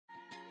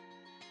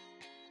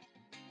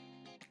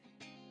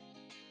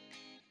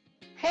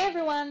Hey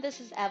everyone,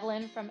 this is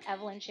Evelyn from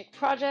Evelyn Chick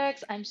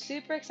Projects. I'm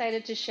super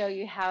excited to show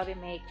you how to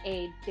make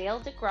a Dale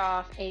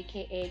DeGroff,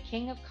 aka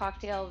King of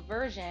Cocktail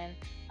version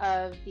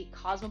of the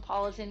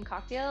Cosmopolitan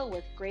cocktail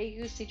with Grey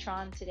Goose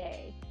Citron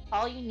today.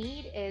 All you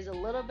need is a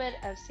little bit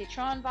of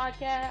citron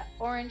vodka,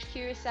 orange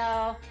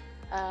curacao,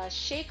 a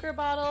shaker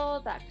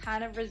bottle that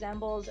kind of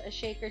resembles a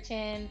shaker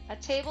tin, a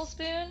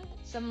tablespoon,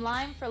 some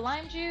lime for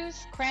lime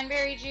juice,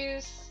 cranberry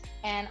juice,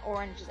 and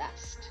orange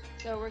zest.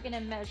 So we're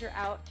gonna measure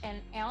out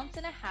 1.5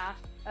 ounces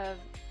of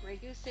Grey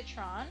Goose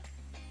Citron,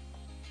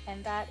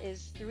 and that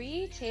is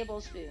 3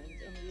 tablespoons,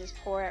 and you just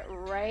pour it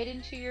right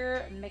into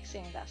your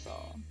mixing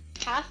vessel.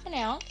 1/2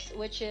 ounce,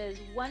 which is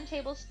 1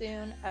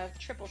 tablespoon of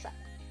triple sec,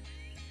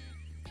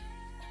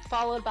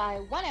 followed by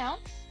 1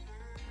 ounce,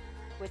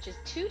 which is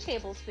 2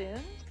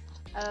 tablespoons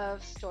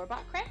of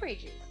store-bought cranberry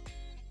juice.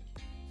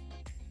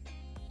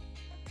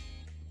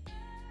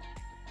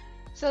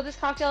 So this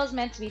cocktail is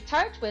meant to be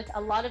tart with a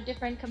lot of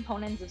different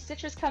components of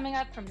citrus coming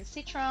up from the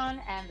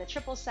citron and the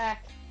triple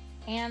sec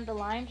and the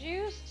lime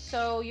juice.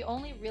 So you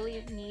only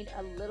really need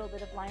a little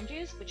bit of lime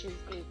juice, which is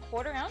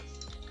 1/4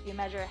 ounce. You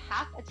measure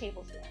 1/2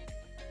 tablespoon.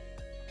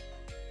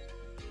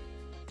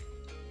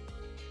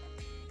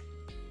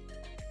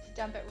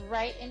 Dump it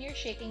right in your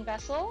shaking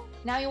vessel.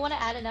 Now you want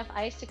to add enough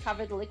ice to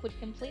cover the liquid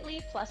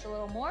completely, plus a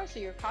little more, so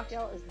your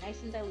cocktail is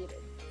nice and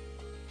diluted.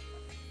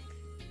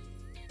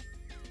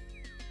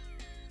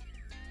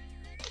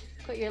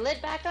 Put your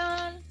lid back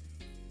on.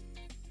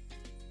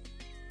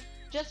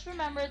 Just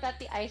remember that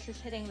the ice is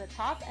hitting the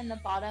top and the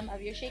bottom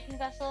of your shaking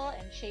vessel,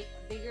 and shake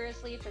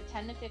vigorously for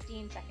 10 to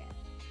 15 seconds.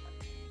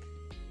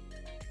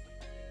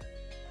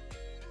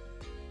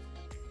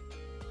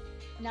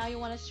 Now you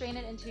want to strain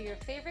it into your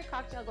favorite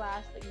cocktail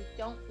glass, but you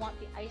don't want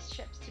the ice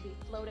chips to be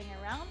floating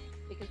around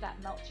because that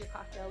melts your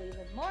cocktail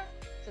even more.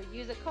 So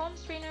use a cone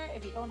strainer.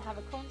 If you don't have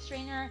a cone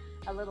strainer,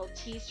 a little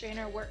tea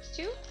strainer works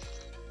too.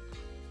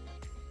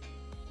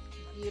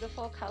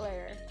 Beautiful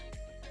color.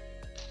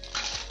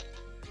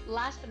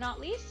 Last but not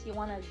least, you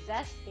want to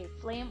zest a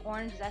flame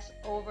orange zest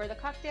over the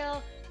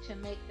cocktail to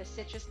make the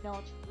citrus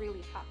notes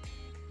really pop.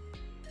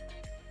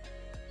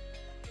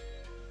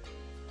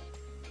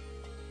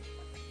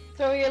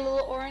 Throw your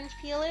little orange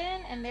peel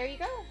in, and there you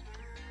go.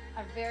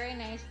 A very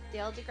nice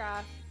Dale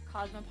DeGroff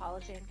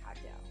Cosmopolitan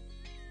cocktail.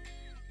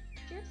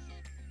 Cheers.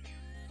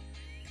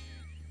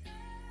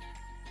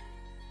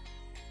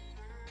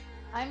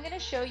 I'm going to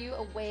show you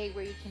a way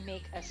where you can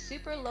make a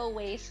super low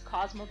waste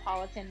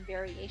Cosmopolitan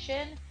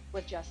variation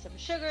with just some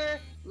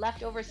sugar,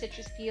 leftover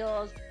citrus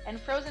peels,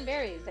 and frozen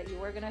berries that you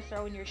were going to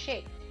throw in your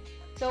shake.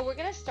 So we're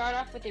going to start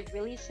off with a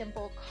really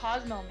simple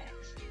Cosmo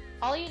mix.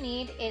 All you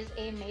need is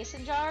a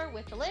mason jar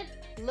with a lid,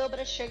 a little bit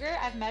of sugar.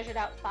 I've measured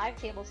out 5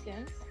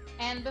 tablespoons.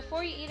 And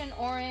before you eat an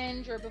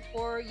orange or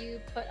before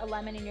you put a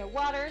lemon in your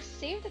water,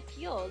 save the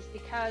peels,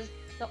 because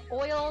the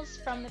oils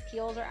from the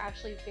peels are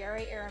actually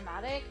very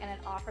aromatic and it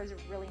offers a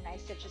really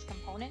nice citrus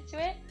component to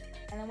it.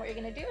 And then what you're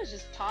going to do is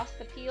just toss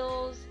the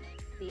peels,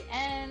 the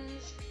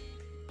ends,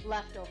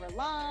 leftover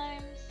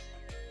limes.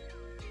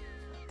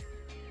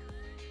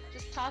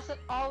 Just toss it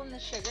all in the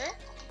sugar.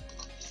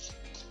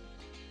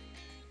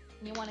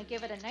 And you want to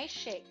give it a nice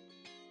shake.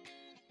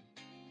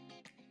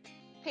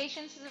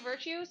 Patience is a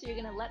virtue, so you're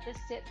going to let this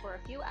sit for a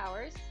few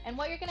hours. And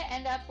what you're going to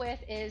end up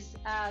with is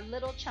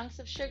little chunks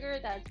of sugar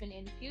that's been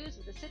infused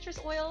with the citrus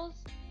oils.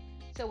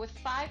 So with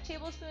 5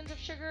 tablespoons of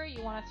sugar,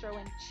 you want to throw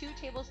in 2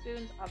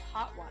 tablespoons of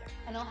hot water.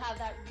 And it'll have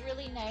that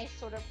really nice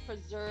sort of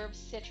preserved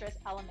citrus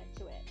element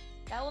to it.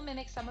 That will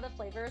mimic some of the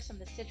flavors from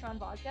the citron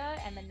vodka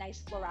and the nice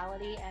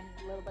florality and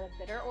a little bit of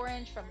bitter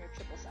orange from your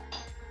triple sec.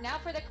 Now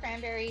for the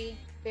cranberry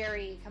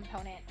berry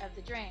component of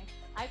the drink.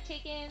 I've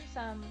taken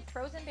some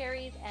frozen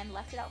berries and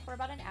left it out for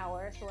about an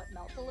hour so it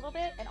melts a little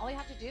bit, and all you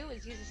have to do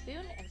is use a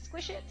spoon and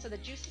squish it so the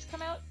juices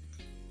come out.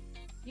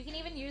 You can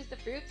even use the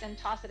fruits and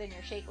toss it in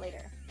your shake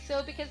later.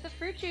 So because the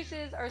fruit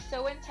juices are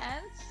so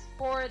intense,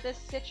 for the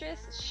citrus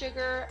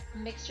sugar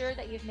mixture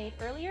that you've made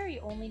earlier, you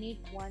only need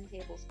 1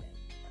 tablespoon.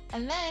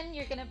 And then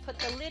you're going to put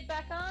the lid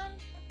back on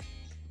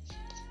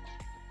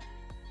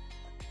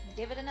and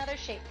give it another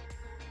shake.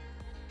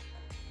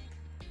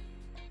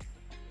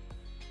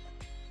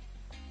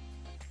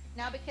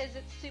 Now because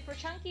it's super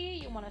chunky,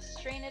 you want to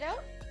strain it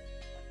out.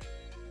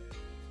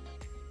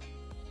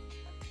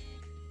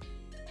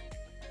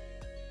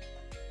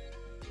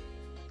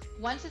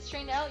 Once it's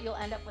strained out, you'll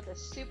end up with a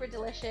super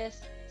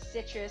delicious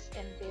citrus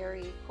and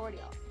berry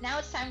cordial. Now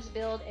it's time to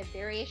build a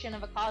variation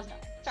of a Cosmo.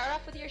 Start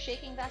off with your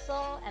shaking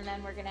vessel, and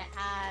then we're going to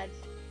add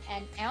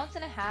 1.5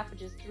 ounces,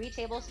 which is 3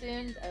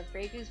 tablespoons of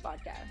Grey Goose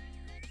vodka.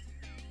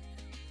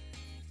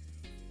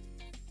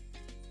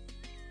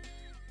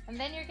 And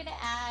then you're going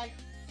to add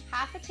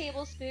 1/2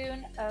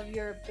 tablespoon of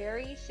your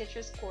berry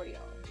citrus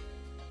cordial.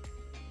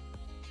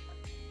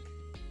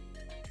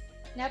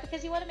 Now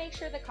because you want to make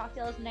sure the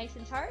cocktail is nice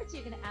and tart, so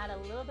you're going to add a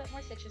little bit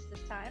more citrus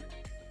this time.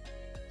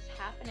 It's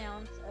 1/2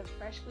 ounce of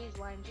fresh squeezed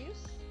lime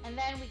juice. And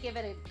then we give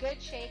it a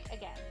good shake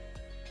again.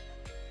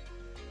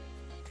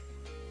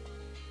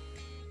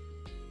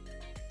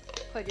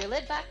 Put your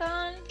lid back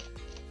on.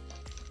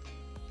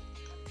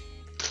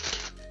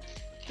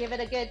 Give it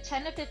a good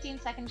 10 to 15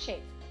 second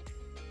shake.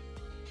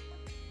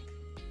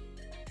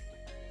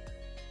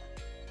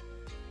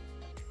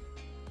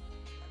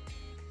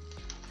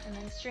 And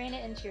then strain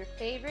it into your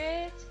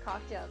favorite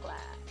cocktail glass.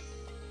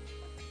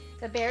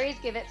 The berries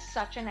give it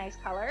such a nice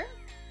color.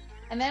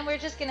 And then we're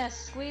just gonna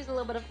squeeze a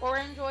little bit of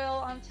orange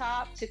oil on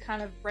top to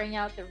kind of bring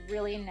out the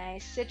really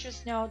nice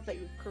citrus notes that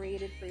you've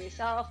created for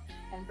yourself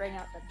and bring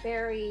out the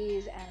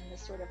berries and the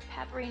sort of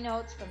peppery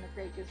notes from the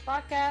Grey Goose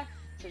vodka.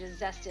 So just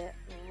zest it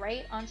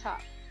right on top.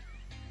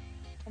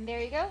 And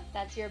there you go,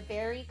 that's your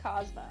berry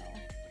Cosmo.